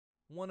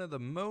One of the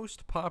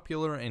most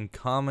popular and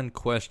common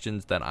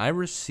questions that I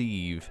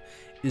receive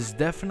is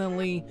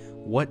definitely,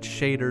 what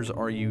shaders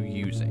are you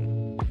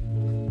using?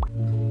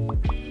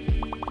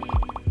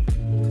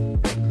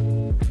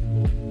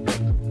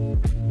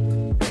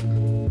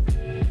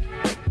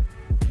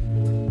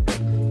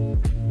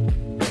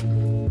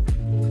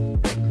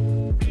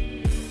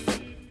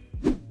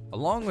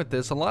 Along with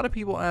this, a lot of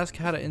people ask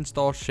how to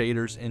install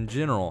shaders in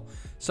general,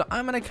 so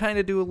I'm going to kind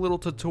of do a little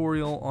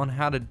tutorial on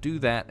how to do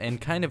that and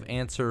kind of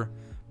answer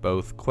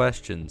both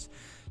questions.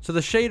 So the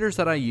shaders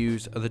that I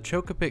use are the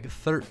Chocopic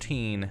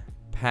 13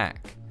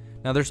 pack.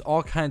 Now there's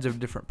all kinds of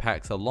different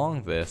packs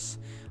along this,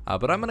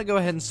 but I'm going to go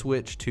ahead and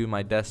switch to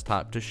my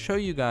desktop to show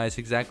you guys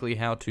exactly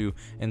how to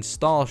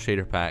install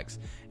shader packs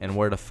and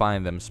where to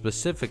find them,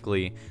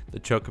 specifically the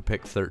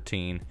Chocopic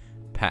 13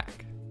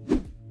 pack.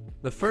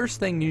 The first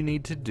thing you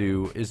need to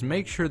do is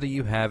make sure that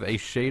you have a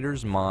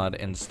shaders mod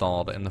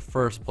installed in the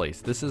first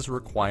place. This is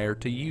required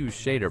to use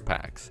shader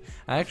packs.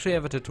 I actually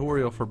have a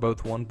tutorial for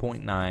both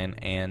 1.9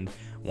 and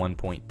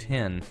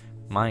 1.10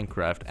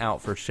 Minecraft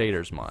out for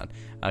shaders mod.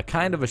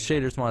 Kind of a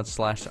shaders mod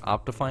slash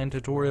Optifine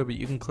tutorial, but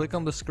you can click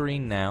on the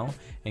screen now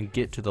and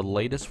get to the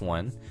latest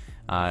one.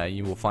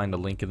 You will find a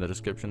link in the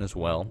description as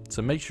well,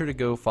 so make sure to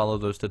go follow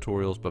those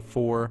tutorials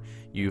before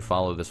you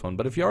follow this one.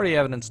 But if you already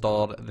have it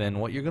installed, then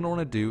what you're going to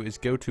want to do is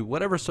go to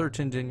whatever search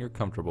engine you're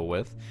comfortable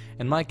with.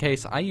 In my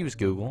case, I use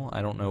Google.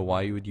 I don't know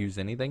why you would use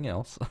anything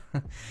else.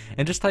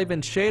 And just type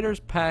in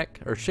shaders pack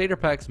or shader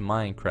packs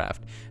Minecraft.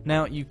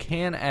 Now you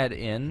can add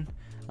in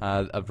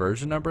a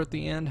version number at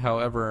the end.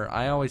 However,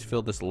 I always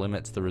feel this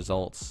limits the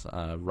results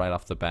right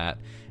off the bat,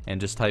 and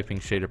just typing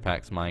shader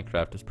packs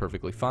Minecraft is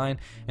perfectly fine.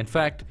 In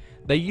fact,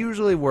 they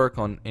usually work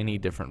on any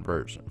different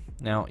version.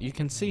 Now you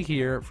can see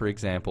here, for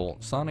example,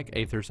 Sonic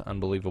Aether's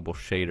Unbelievable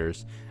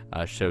Shaders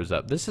shows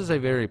up. This is a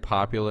very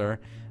popular,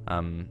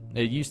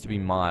 it used to be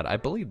mod. I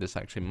believe this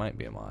actually might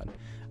be a mod.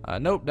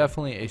 Nope,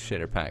 definitely a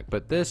shader pack,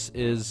 but this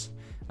is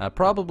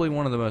probably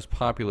one of the most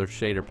popular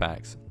shader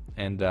packs.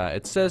 And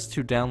it says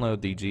to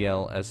download the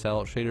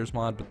GLSL shaders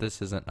mod, but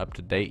this isn't up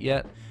to date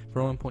yet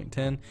for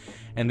 1.10.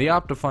 And the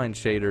Optifine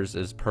shaders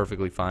is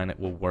perfectly fine. It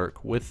will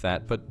work with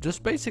that. But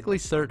just basically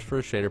search for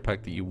a shader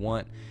pack that you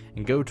want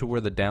and go to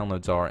where the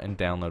downloads are and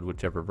download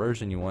whichever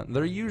version you want.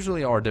 There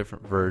usually are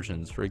different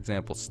versions. For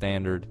example,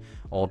 Standard,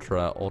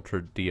 Ultra,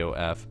 Ultra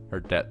DOF, or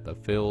Depth of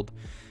Field,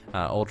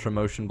 Ultra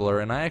Motion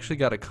Blur. And I actually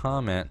got a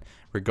comment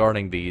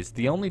regarding these.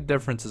 The only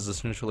difference is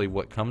essentially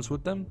what comes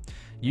with them.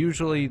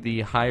 Usually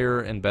the higher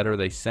and better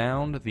they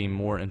sound, the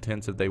more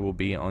intensive they will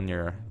be on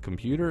your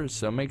computer,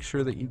 so make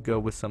sure that you go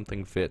with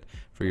something fit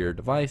for your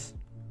device.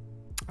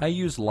 I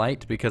use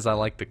light because I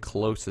like the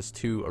closest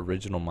to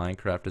original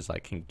Minecraft as I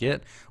can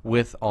get,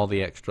 with all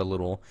the extra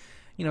little,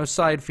 you know,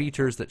 side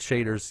features that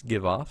shaders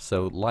give off.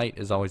 So light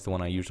is always the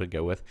one I usually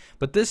go with.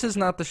 But this is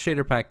not the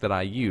shader pack that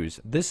I use.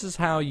 This is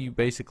how you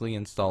basically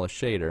install a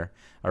shader,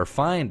 or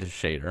find a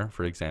shader,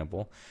 for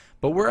example.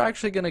 But we're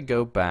actually going to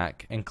go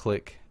back and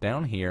click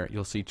down here.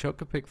 You'll see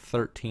Chocopic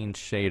 13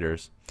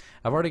 shaders.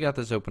 I've already got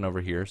this open over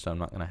here, so I'm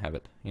not going to have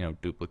it, you know,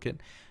 duplicate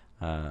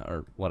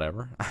or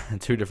whatever.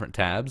 Two different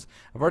tabs.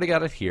 I've already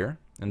got it here,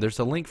 and there's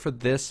a link for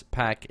this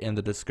pack in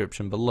the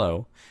description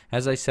below.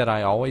 As I said,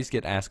 I always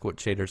get asked what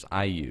shaders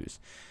I use.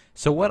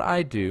 So what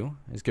I do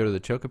is go to the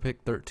Chocopic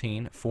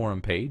 13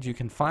 forum page. You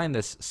can find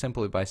this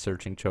simply by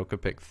searching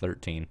Chocopic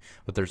 13,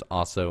 but there's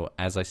also,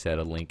 as I said,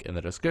 a link in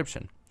the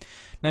description.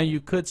 Now you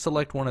could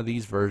select one of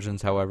these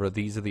versions, however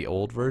these are the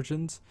old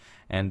versions,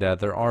 and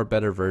there are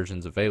better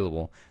versions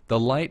available. The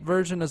light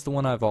version is the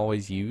one I've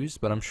always used,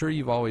 but I'm sure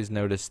you've always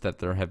noticed that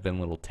there have been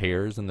little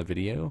tears in the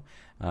video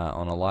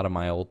on a lot of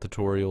my old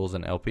tutorials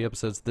and LP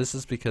episodes. This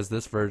is because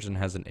this version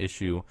has an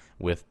issue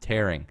with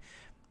tearing.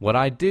 What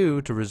I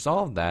do to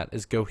resolve that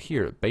is go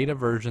here, beta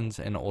versions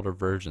and older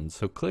versions.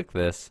 So click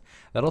this.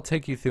 That'll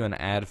take you through an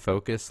add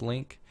focus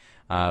link,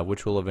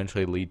 which will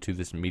eventually lead to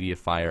this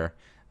MediaFire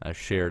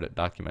shared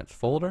documents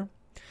folder.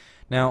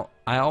 Now,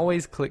 I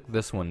always click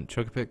this one,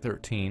 Chocopic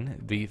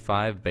 13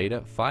 V5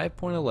 Beta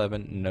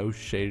 5.11 No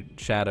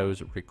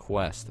Shadows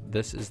Request.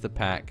 This is the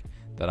pack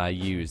that I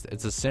used.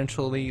 It's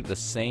essentially the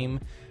same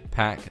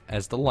pack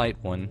as the light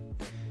one,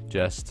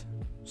 just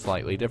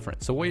slightly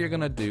different. So what you're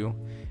going to do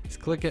is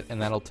click it,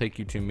 and that'll take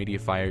you to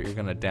MediaFire. You're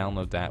going to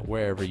download that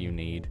wherever you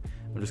need.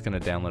 I'm just going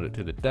to download it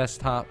to the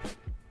desktop.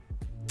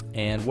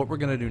 And what we're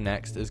going to do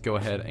next is go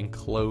ahead and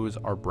close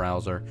our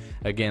browser.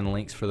 Again,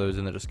 links for those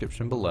in the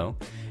description below.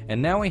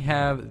 And now we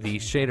have the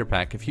shader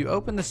pack. If you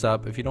open this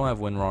up, if you don't have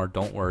WinRAR,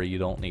 don't worry, you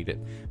don't need it.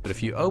 But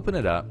if you open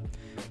it up,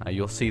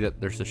 you'll see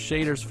that there's a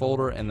shaders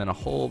folder and then a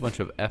whole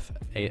bunch of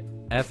FSH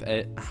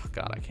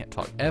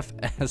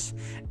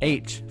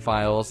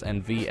files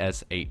and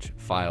VSH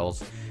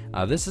files.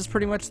 This is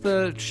pretty much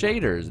the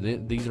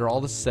shaders. These are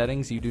all the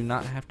settings. You do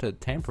not have to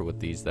tamper with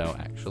these though,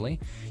 actually.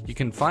 You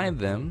can find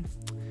them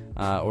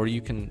or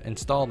you can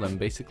install them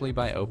basically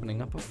by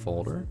opening up a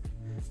folder.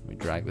 Let me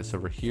drag this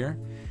over here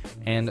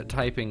and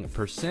typing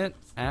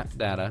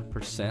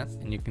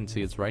 %appdata%, and you can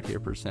see it's right here,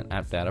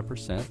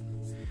 %appdata%,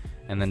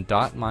 and then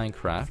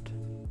 .minecraft,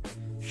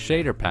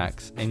 shader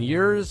packs, and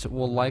yours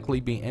will likely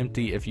be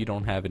empty if you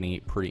don't have any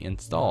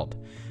pre-installed.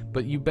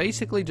 But you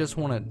basically just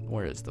want to,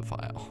 where is the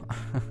file?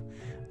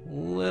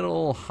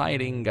 Little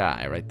hiding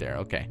guy right there.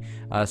 Okay,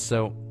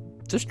 so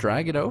just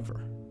drag it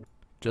over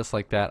just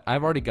like that.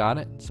 I've already got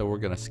it, so we're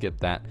gonna skip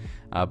that,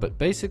 but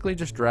basically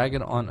just drag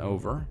it on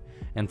over,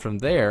 and from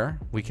there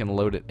we can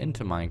load it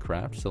into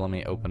Minecraft. So let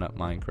me open up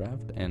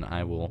Minecraft and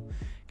I will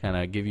kind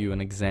of give you an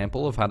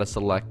example of how to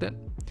select it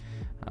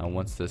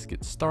once this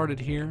gets started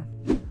here.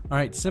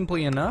 Alright,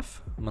 simply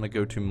enough, I'm gonna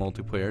go to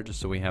multiplayer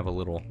just so we have a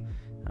little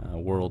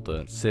world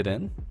to sit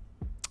in.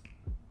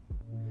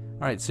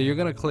 Alright, so you're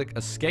gonna click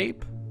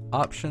escape,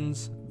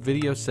 options,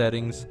 video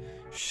settings,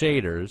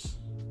 shaders,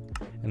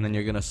 and then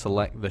you're going to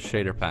select the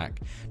shader pack.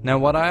 Now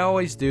what I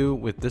always do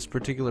with this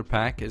particular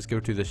pack is go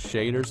to the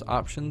shaders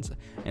options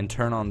and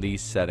turn on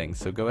these settings.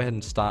 So go ahead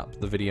and stop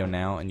the video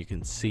now and you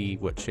can see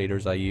what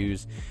shaders I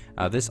use.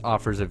 This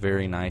offers a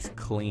very nice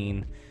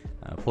clean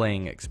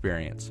playing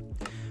experience.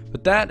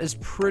 But that is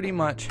pretty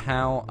much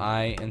how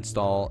I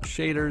install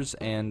shaders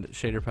and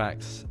shader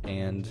packs,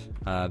 and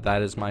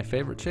that is my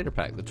favorite shader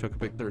pack, the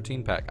Chocopic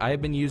 13 pack. I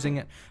have been using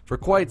it for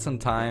quite some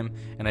time,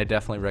 and I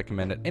definitely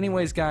recommend it.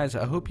 Anyways, guys,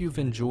 I hope you've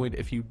enjoyed.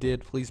 If you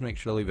did, please make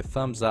sure to leave a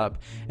thumbs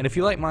up, and if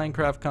you like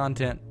Minecraft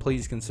content,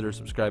 please consider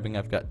subscribing.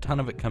 I've got a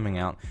ton of it coming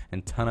out,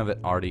 and a ton of it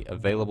already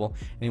available.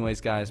 Anyways,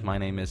 guys, my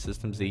name is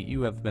System Z.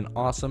 You have been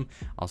awesome.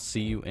 I'll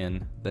see you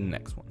in the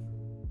next one.